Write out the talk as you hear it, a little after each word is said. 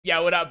Yeah,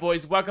 what up,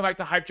 boys? Welcome back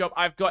to Hype Drop.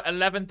 I've got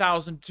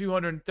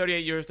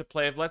 11,238 euros to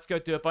play with. Let's go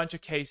do a bunch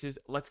of cases.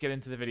 Let's get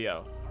into the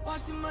video.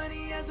 Watch the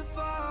money as it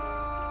fall,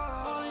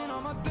 all in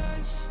on my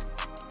bench.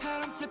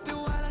 Had 'em flipping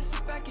while I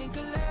sit back and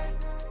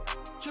collect.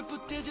 Triple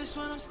digits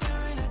when I'm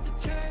staring at the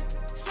check.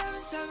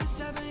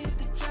 777 hit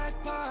the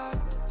jackpot.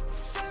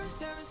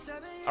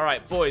 777. All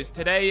right, boys.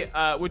 Today,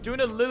 we're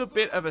doing a little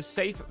bit of a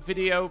safe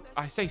video.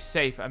 I say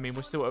safe. I mean,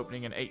 we're still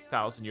opening an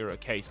 8,000 euro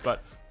case,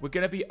 but we're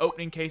going to be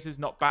opening cases,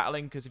 not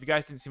battling, because if you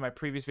guys didn't see my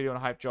previous video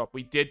on Hype Drop,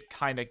 we did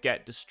kind of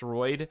get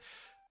destroyed.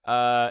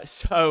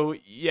 So,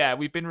 yeah,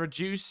 we've been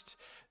reduced.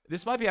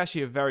 This might be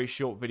actually a very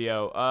short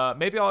video.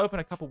 Maybe I'll open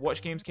a couple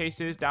Watch Games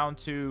cases down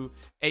to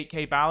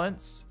 8k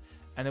balance,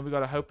 and then we got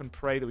to hope and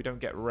pray that we don't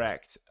get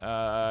wrecked.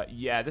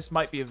 Yeah, this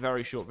might be a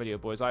very short video,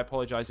 boys. I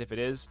apologize if it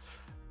is.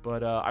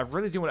 But I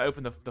really do want to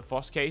open the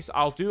FOSS case.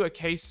 I'll do a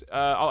case.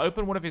 I'll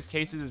open one of his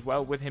cases as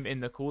well with him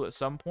in the call at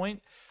some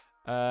point.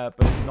 But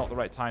it's not the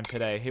right time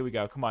today. Here we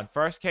go. Come on.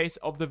 First case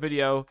of the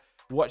video.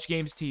 Watch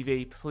Games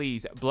TV.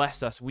 Please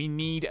bless us. We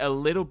need a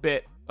little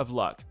bit of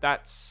luck.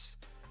 That's...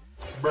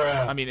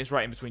 Bruh. I mean, it's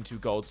right in between two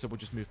golds, so we'll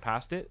just move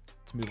past it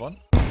to move on.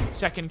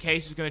 Second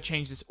case is going to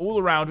change this all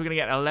around. We're going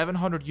to get an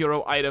 1,100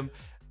 euro item.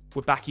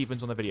 We're back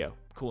evens on the video.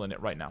 Calling it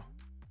right now.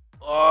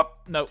 Oh,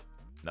 no.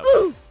 No.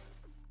 Woo!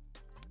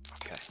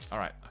 All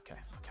right, okay.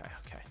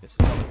 This is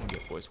not looking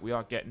good, boys. We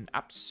are getting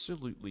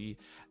absolutely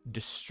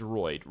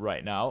destroyed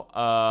right now.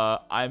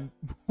 I'm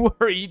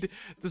worried,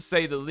 to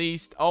say the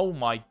least. Oh,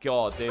 my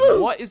God, dude.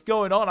 What is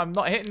going on? I'm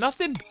not hitting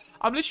nothing.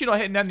 I'm literally not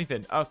hitting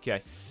anything.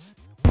 Okay.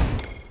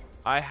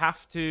 I'm going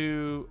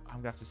to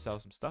have to sell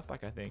some stuff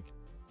back, I think.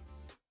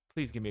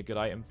 Please give me a good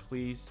item,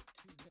 please.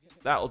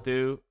 That'll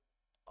do.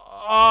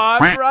 Oh,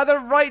 I'm rather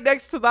right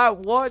next to that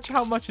watch.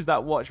 How much is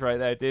that watch right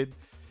there, dude?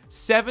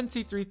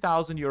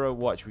 73,000 euro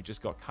watch we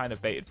just got kind of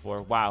baited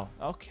for. Wow.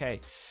 Okay.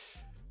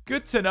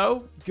 Good to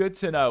know. Good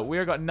to know.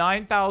 We got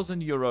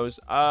 9,000 euros.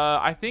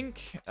 I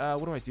think,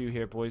 what do I do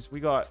here, boys? We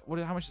got,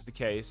 how much is the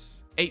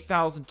case?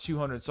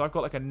 8,200. So I've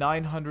got like a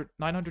 900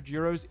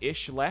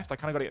 euros-ish left. I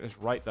kind of got to get this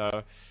right,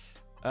 though.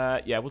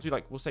 Yeah,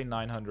 we'll say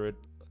 900.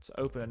 Let's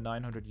open a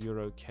 900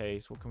 euro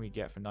case. What can we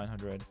get for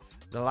 900?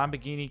 The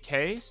Lamborghini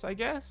case, I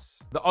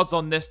guess. The odds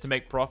on this to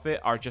make profit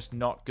are just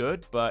not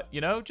good. But, you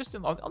know, just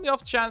on the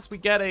off chance we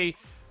get a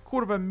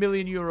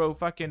 €250,000 euro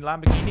fucking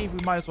Lamborghini, we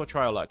might as well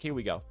try our luck. Here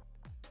we go.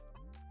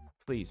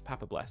 Please,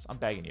 Papa bless. I'm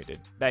begging you,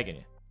 dude. Begging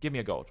you. Give me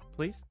a gold,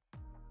 please.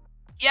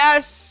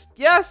 Yes!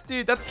 Yes,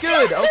 dude. That's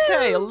good.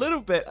 Okay, a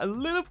little bit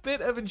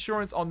of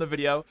insurance on the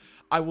video.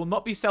 I will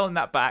not be selling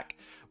that back.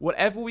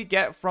 Whatever we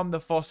get from the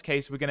FOSS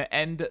case, we're going to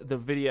end the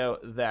video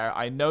there.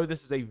 I know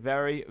this is a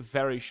very,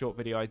 very short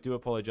video. I do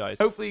apologize.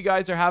 Hopefully, you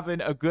guys are having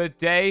a good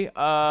day.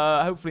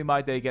 Hopefully,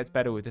 my day gets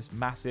better with this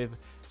massive,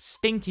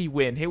 stinky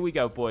win. Here we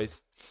go,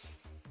 boys.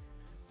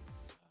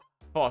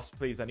 FOSS,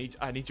 please. I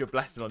need your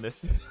blessing on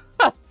this.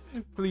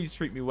 Please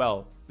treat me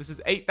well. This is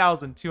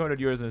 8,200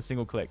 euros in a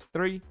single click.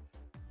 3,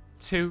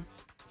 2,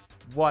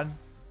 1,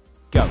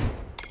 go.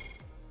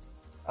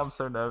 I'm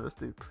so nervous,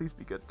 dude. Please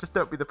be good. Just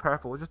don't be the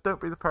purple. Just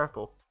don't be the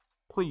purple.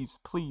 Please,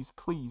 please,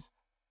 please.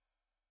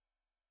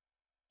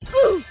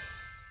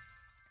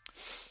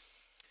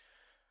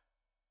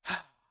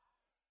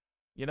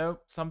 You know,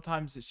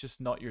 sometimes it's just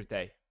not your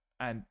day.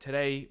 And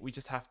today, we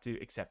just have to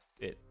accept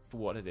it for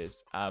what it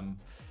is.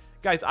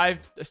 Guys,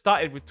 I've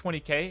started with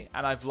 20k,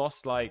 and I've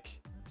lost like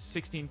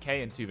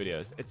 16k in 2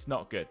 videos. It's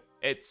not good.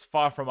 It's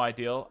far from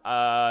ideal.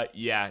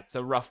 Yeah, it's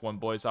a rough one,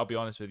 boys. I'll be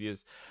honest with you.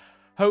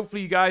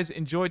 Hopefully you guys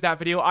enjoyed that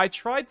video. I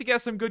tried to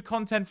get some good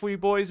content for you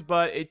boys,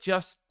 but it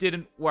just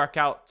didn't work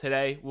out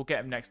today. We'll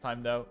get them next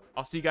time, though.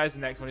 I'll see you guys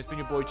in the next one. It's been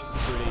your boy,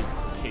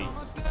 JuicyFruityyy.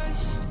 Peace.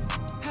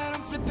 Had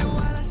 'em flipping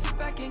while I sit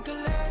back and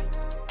collect.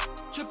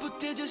 Triple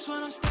digits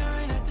when I'm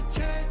staring at the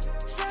check.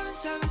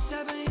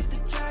 777 hit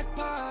the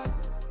jackpot.